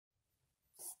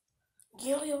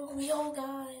Yo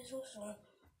guys, what's up?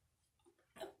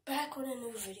 Back with a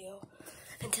new video.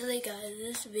 And today guys,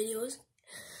 this video is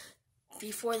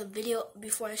before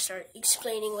I start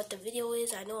explaining what the video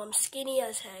is. I know I'm skinny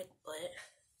as heck, but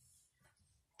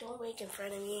don't make in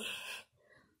front of me.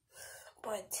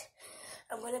 But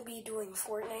I'm gonna be doing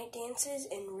Fortnite dances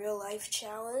in real life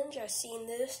challenge. I've seen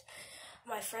this.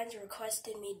 My friends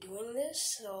requested me doing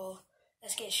this, so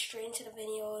let's get straight into the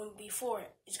video. And before,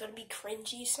 it's gonna be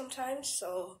cringy sometimes,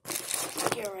 so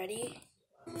get ready.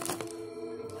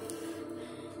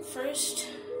 First,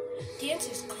 dance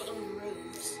is clean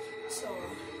grooves. So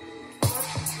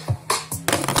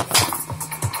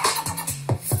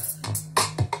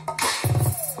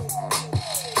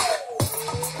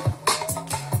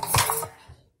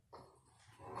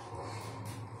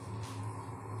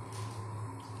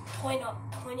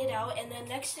point it out, and then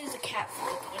next is a cat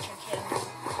flip, which I can't do.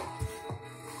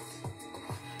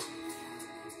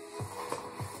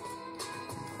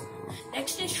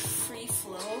 Next is free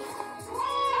flow.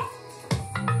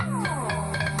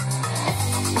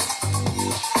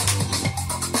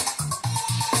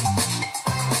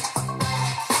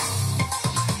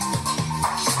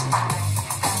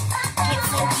 Get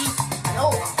funky. No.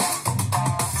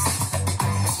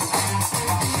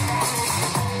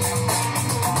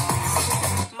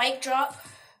 Mic drop.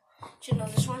 Do you know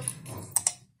this one?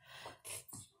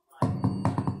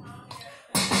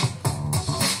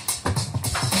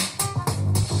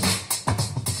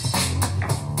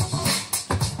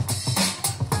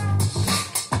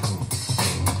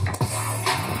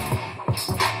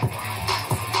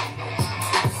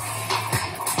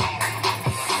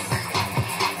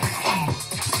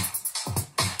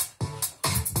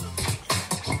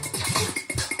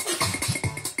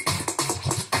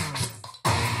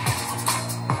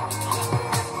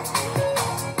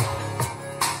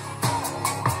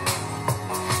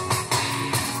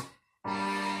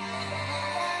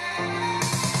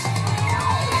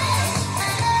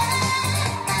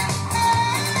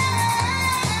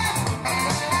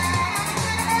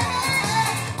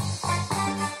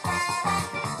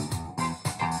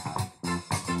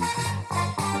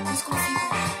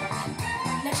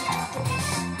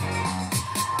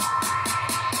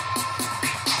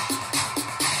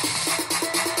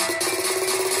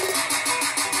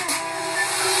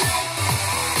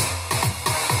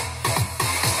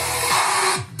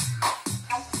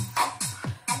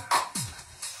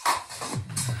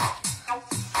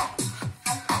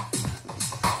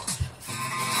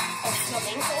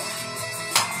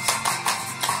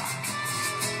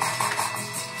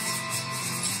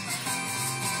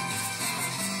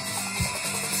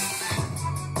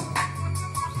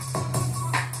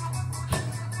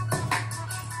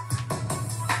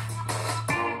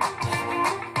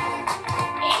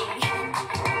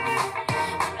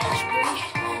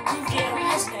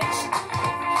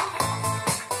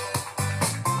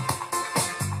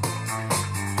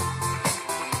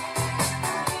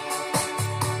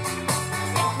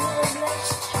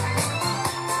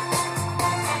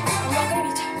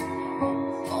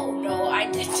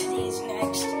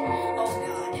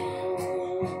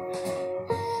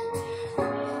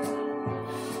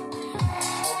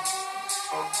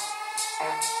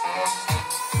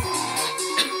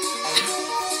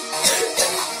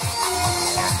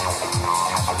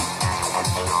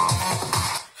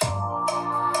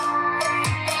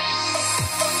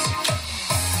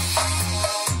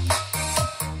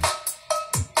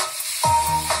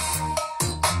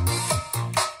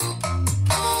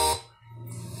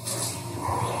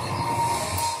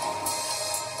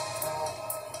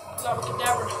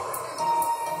 Abracadabra.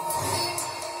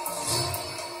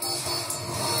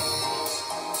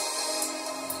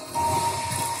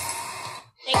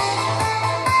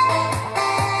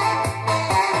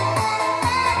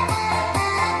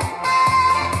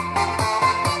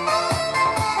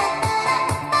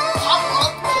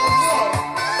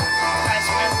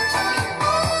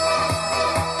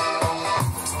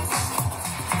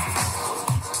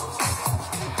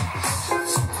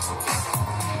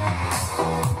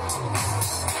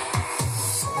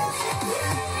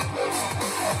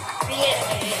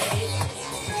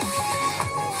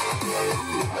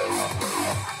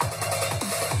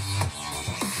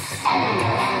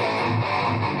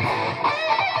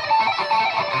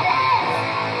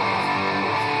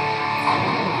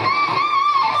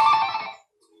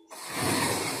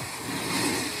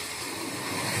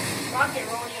 Rocket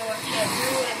rodeo I can't do,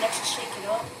 and next to shake it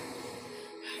up.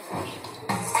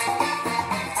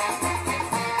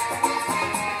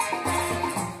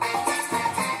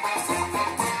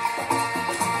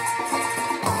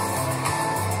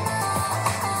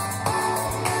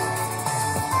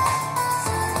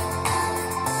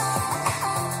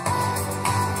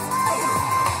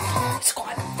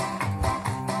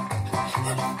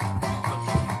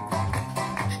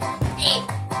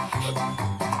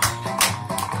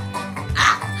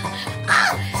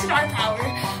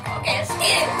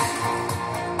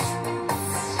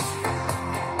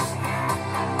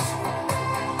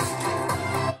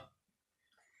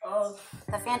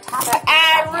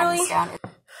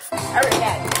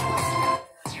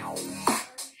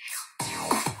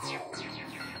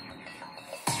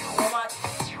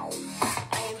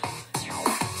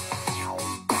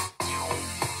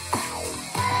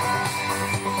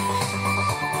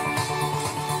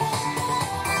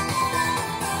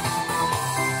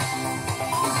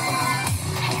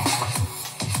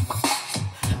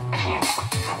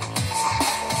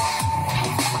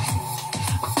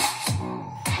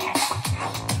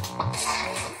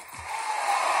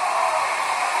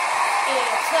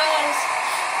 guys.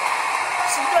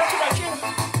 Subscribe to my channel.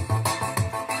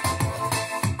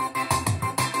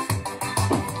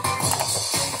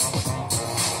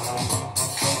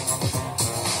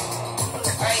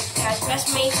 Alright guys, best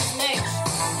mates is next.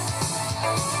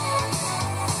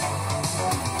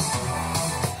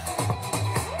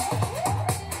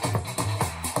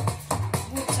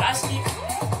 Fantastic.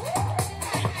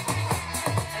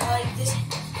 I like this.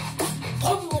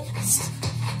 Bullets.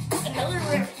 Another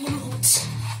rare emote.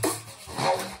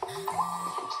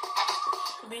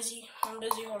 I'm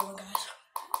busy. Hold on, guys.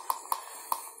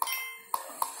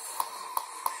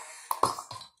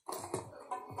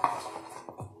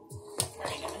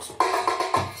 Alright, guys.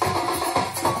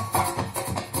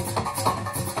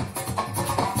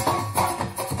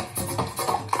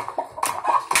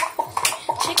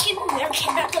 Chicken never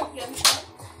came back on the gunshot.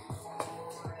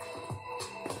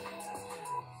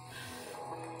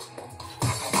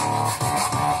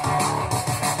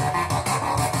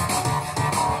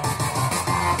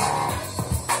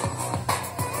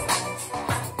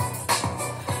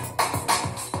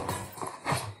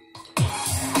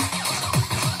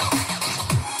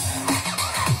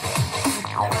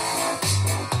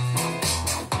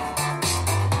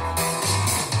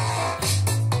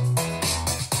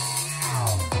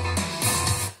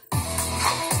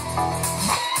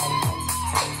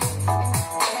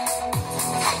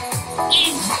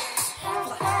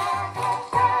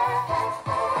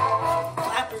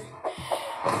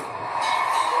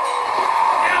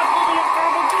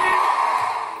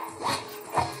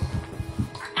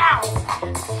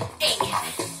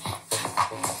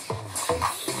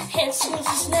 Hand skills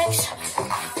is next.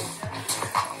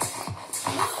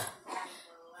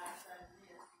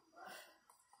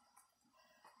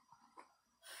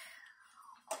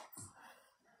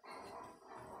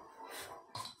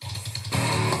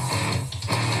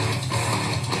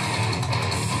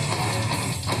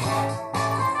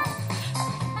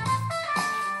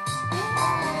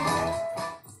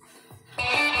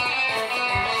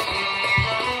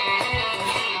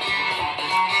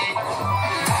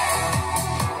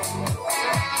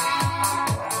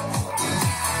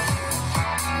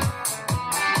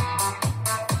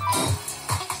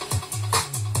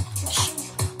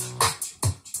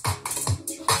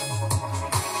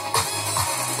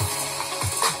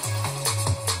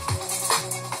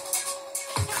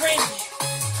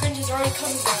 Cringe is already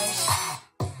coming, guys.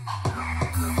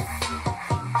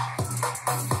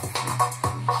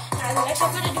 Now, the next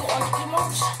I'm gonna do all the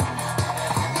emotes.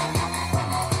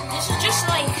 This is just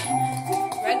like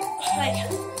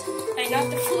not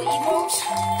the full emotes.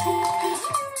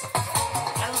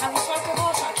 I don't have a soccer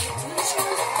ball, so I can't do this one.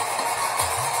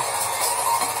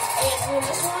 I ain't doing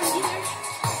this one either.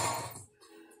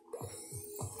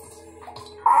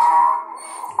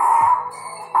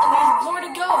 And there's more to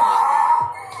go.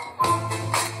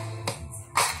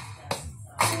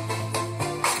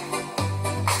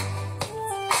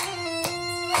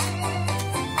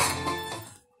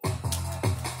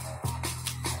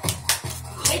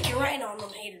 Make it right on them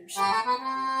haters.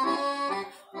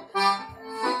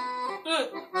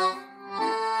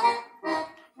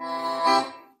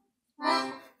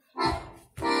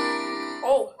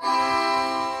 Oh.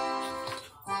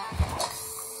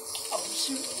 Oh,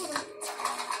 shoot.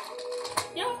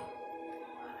 Yeah.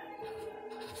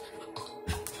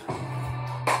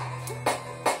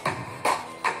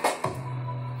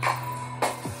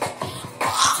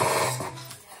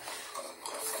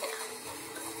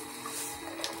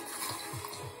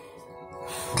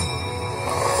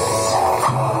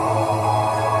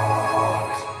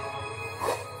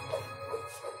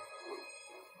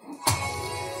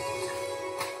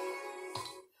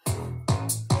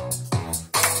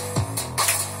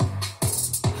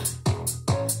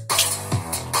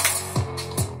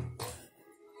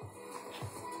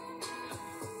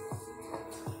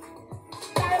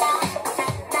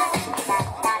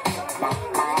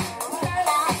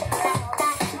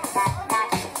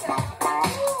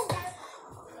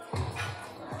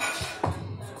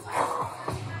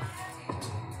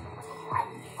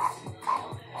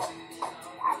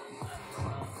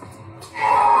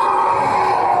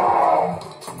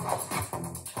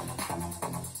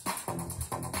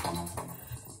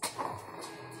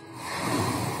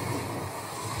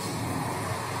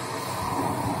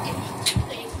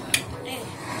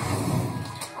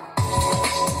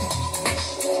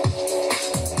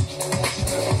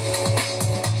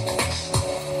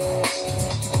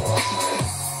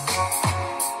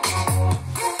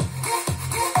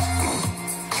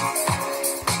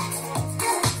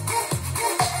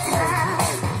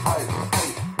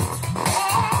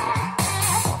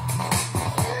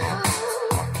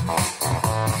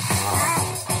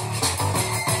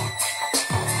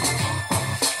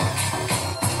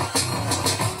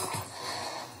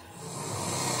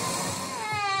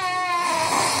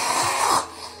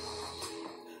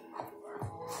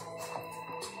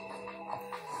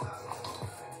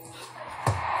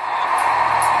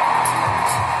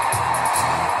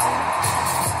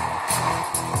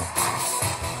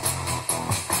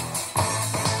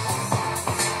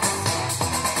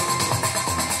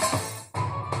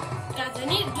 I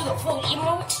need to do the full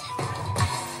emote.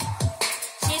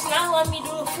 See, it's not letting me do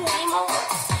the full emote.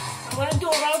 I'm gonna do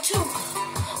a round 2.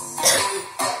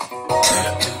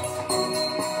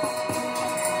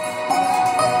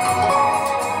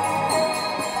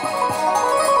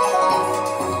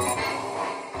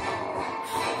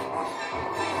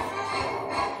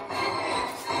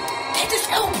 Get this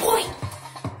L point.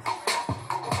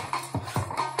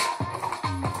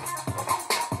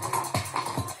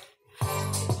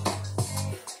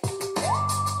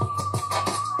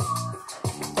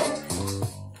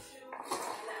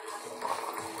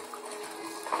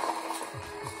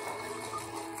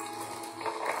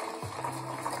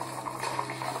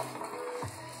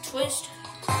 Twist.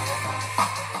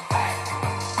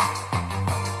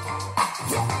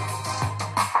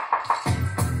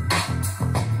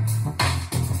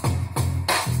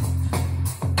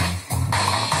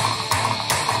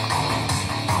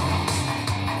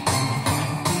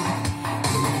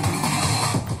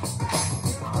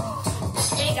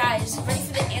 Hey guys, ready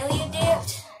for the alien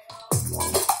dance?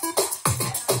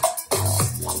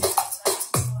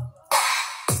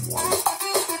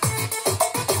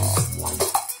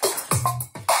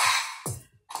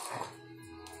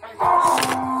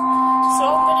 So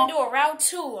I'm gonna do a round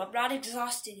 2. I'm not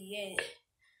exhausted yet.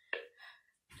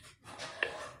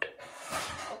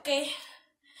 Okay?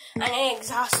 I ain't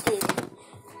exhausted.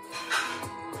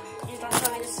 You don't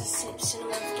tell me this is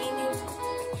cinema gaming?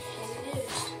 And it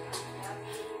is.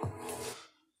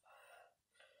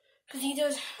 Cause he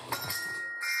does.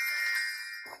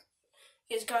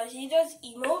 Yes, guys, he does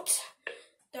emotes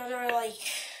that are like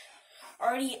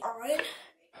already on.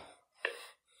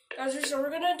 Guys, so we're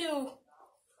gonna do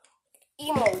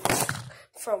emotes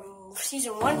from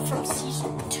season 1, from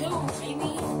season 2,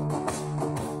 maybe.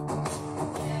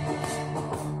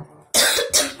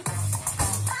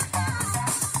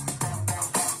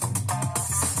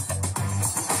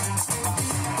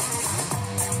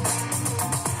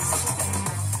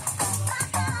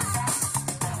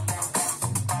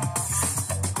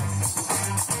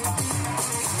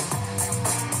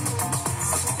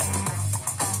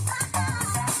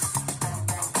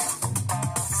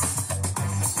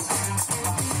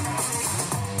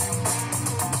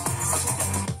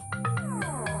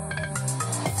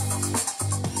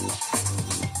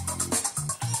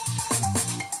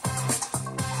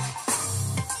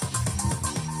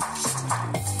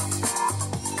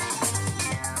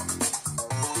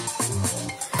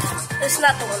 It's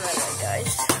not the one right now,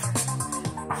 guys.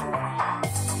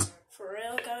 For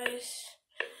real, guys.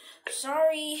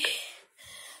 Sorry,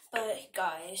 but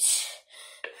guys,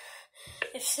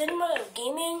 if cinema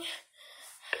gaming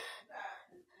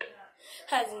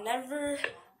has never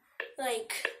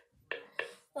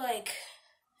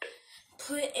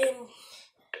put in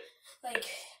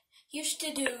used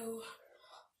to do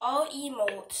all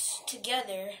emotes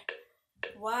together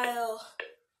without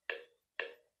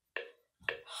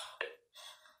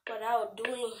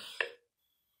doing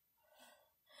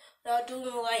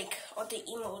like all the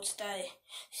emotes that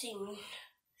seem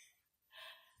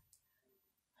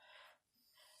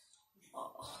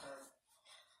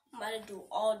I'm gonna do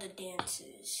all the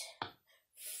dances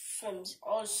from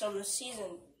all summer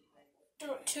season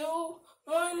 2,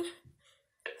 1.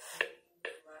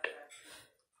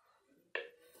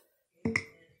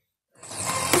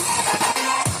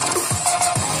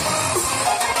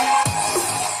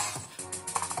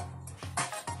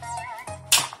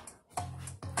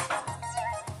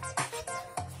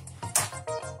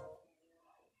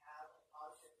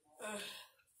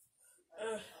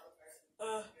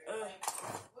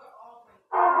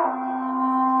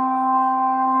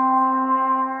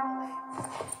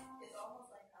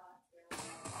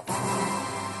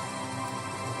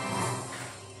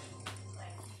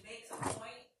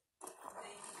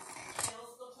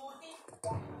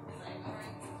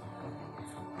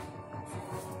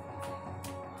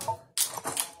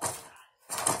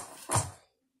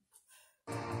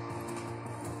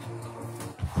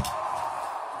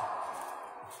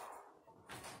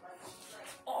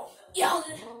 Yo.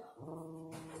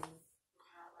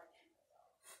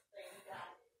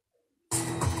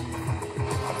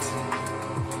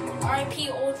 R.I.P.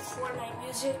 old Fortnite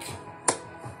music.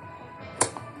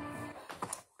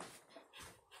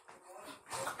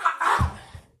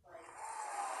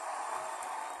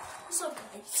 What's up,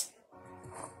 guys?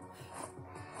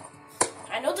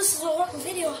 I know this is a long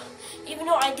video, even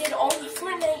though I did all the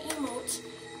Fortnite emotes.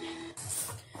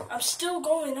 I'm still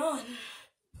going on.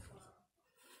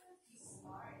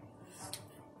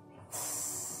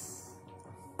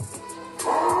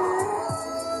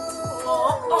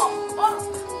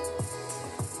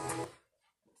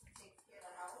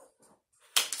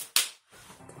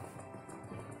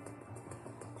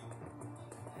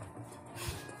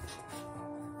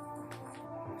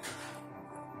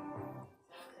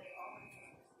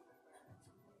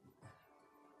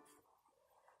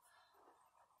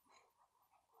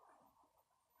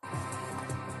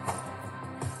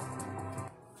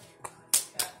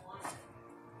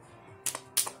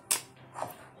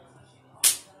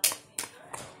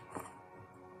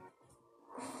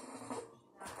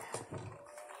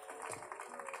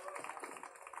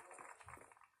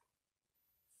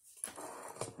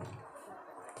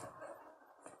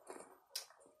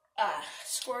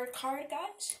 Scorecard,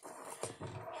 guys.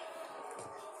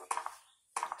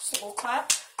 Single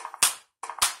clap.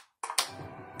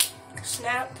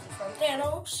 Snap from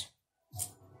Thanos.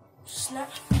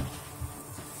 Snap.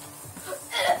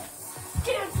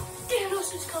 Damn,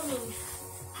 Thanos is coming.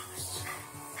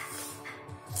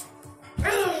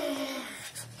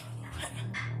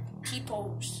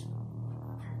 T-pose.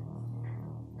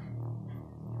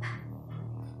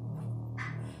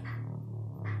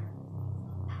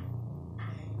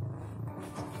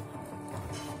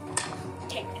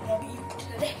 Take the W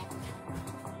today.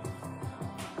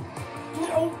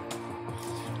 No.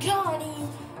 Johnny.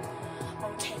 I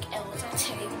don't take L's, I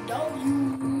take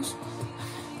W's.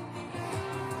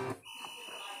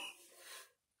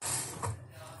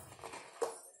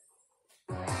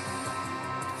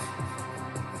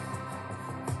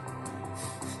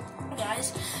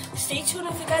 Guys, stay tuned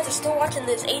if you guys are still watching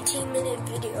this 18-minute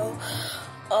video.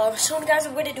 Soon guys,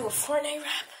 I'm going to do a Fortnite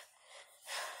rap.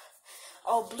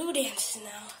 Oh, blue dances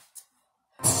now.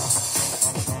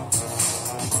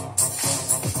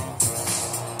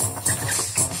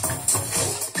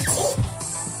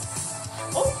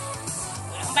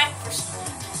 I'm back for some.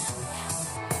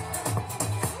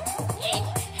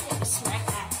 Yeah, smack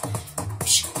that.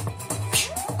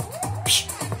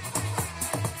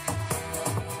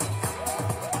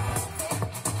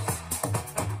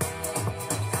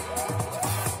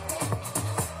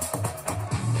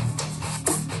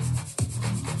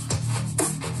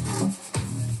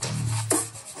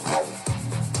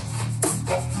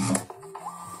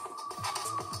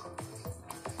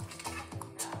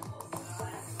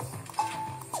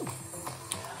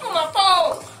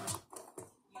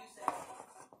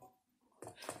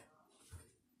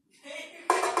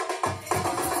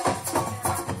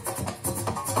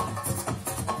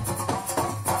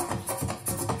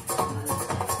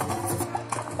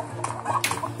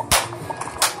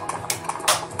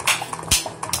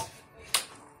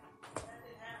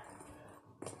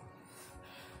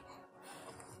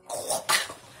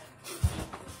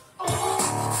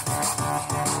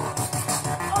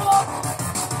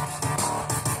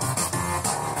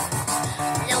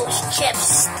 Chip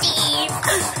Steve.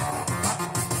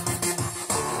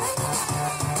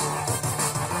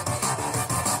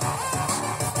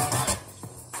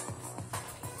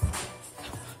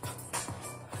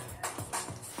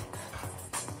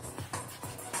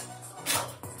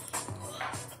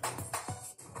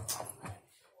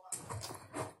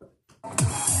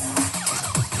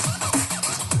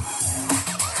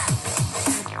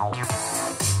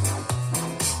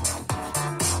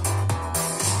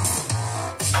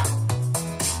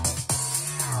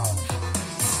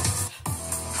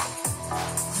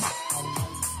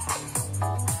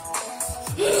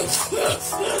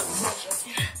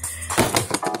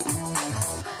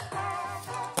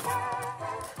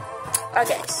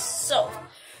 Okay, so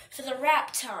for the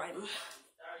rap time.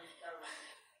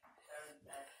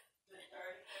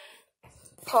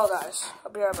 Hold on, guys.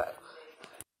 I'll be right back.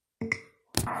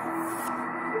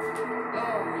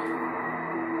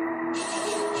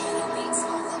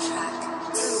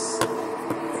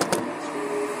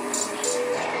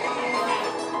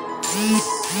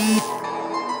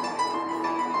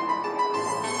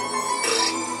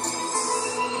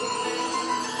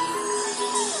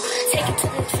 Take it to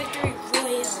the victory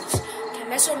royals. Can't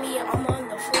mess with me, I'm on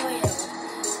the foil.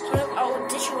 Hold up, I'll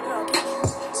ditch you and I'll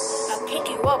pick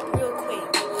you up real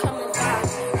quick. Come and find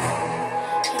me.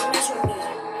 Can't mess with me.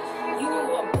 You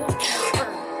a boot camper.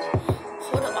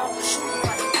 Hold up, I'll shoot you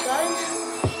like a gun.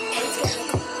 And it's gonna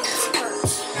look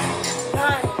experts. 9,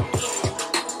 yeah.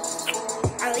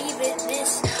 I leave it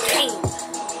this game.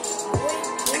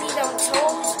 We need them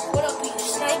toes. What up, you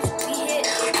snipes? We hit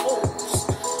goals.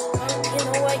 You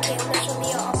know what? Can't mess with me.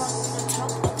 I'm on the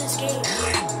top of this game.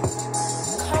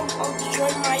 Come on,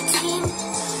 join my team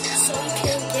so you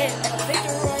can get a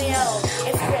victory royale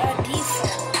if you're a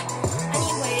default.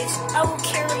 Anyways, I will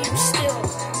carry you still.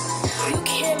 You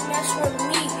can't mess with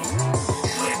me.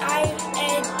 I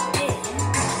and it.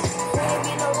 Well,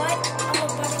 you know what? I'm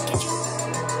about to get you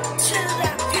to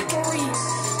that victory.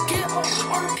 Get on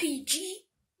RPG.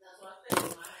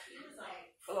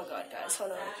 Oh my god, guys,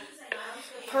 hold on.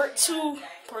 Part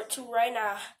two right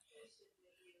now.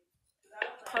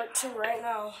 Part two right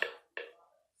now.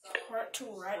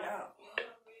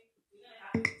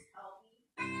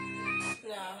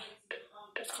 No,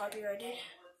 it's copyrighted.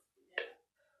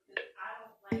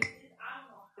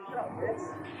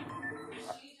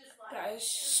 Guys,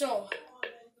 so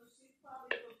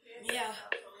yeah.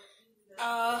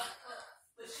 Alright.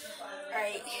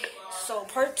 So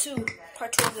part two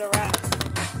is a wrap.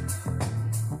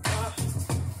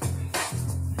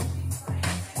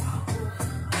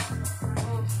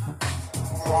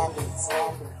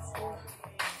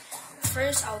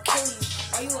 First, I'll kill you.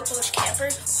 Are you a bush camper?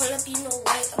 Hold up, you know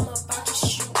what? I'm about to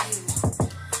shoot you.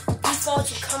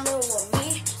 Default, you coming with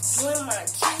me? Join my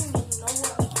team, you know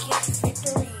what? We get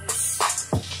victories.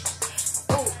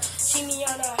 Oh, see me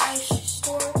at a high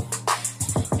store?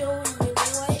 Yo, you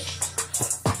know what?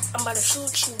 I'm about to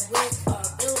shoot you with a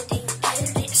building.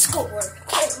 And score.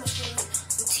 Can't mess with me.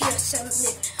 I'm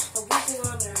TSM. I'll wiggle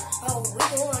on you. I'll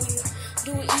wiggle on you.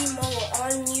 Do emo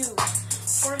on you.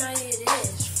 Fortnite it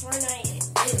is. Fortnite it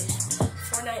is.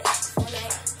 Fortnite.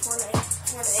 Fortnite. Fortnite.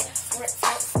 Fortnite.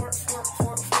 Fortnite.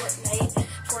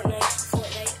 Fortnite.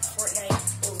 Fortnite. Fortnite.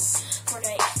 Ooh.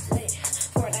 Fortnite. Lit.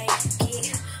 Fortnite. Get.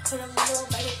 But I'm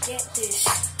nobody get this.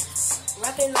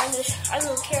 Rapping on this. I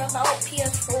don't care about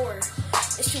PS4.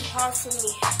 It's too hard for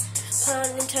me. Put on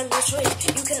Nintendo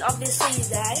Switch. You can obviously use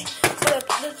that. But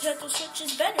the Nintendo Switch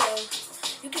is better.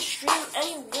 You can stream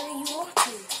anywhere you want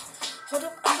to. Hold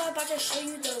up, I'm about to show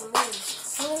you the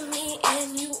moves. Follow me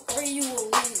and you will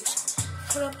lose.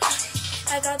 Hold up,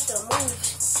 I got the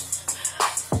moves.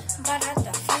 But at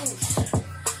the fuse.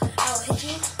 I'll hit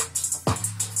you.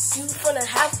 You gonna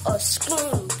have a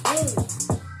spoon. Boom.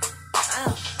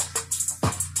 Ow.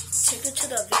 Take it to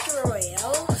the Victory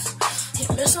Royales. You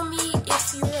mess with me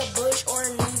if you're a bush or a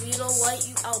noob. You know what?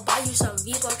 I'll buy you some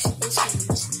V-Bucks and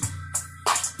skins.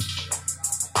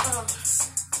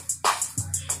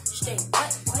 Stay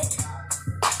what?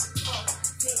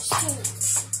 Phase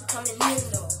 2. Coming in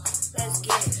though. Let's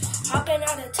get it. Hopping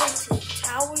out of tinted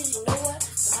towers, you know what?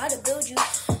 I'm about to build you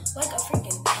like a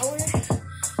freaking tower.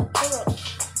 Hold up. I'm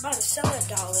about to sell $1.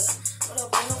 Hold up,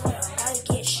 you know what? I'm about to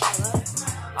get shot up.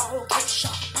 I'll get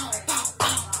shot. Pow, pow,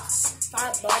 pow.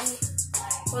 5, buddy.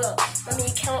 Hold up. Let me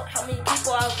count how many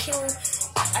people I kill in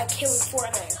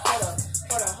Fortnite. Hold up.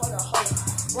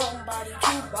 1 body,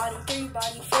 2 body, 3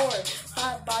 body, 4,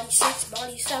 5 body, 6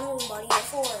 body, 7 body,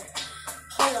 4.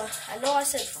 Hold on, I know I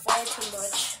said 5 too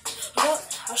much. Hold up,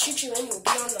 I'll shoot you and you'll be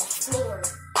on the floor.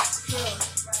 Yeah.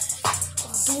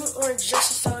 I'm doing orange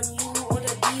justice on you, or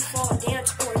the default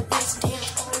dance, or this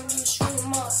dance on you. Shoot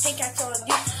 'em up, pickaxe on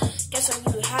you. Guess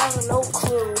what, you have no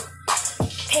clue.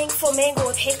 Pink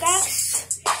flamingo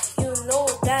pickaxe? You know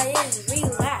that is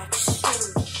relaxing.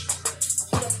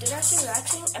 Hold up, did I say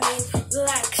relaxing? I mean,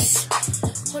 relax.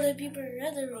 Hold up, people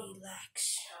rather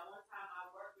relax.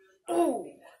 Ooh.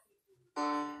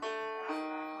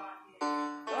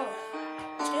 Oh,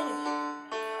 let's get it.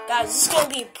 Guys, this is gonna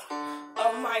be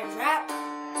my rap.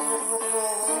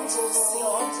 Yo,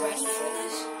 I'm ready for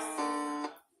this.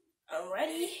 I'm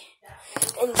ready.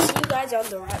 And see you guys on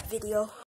the rap video.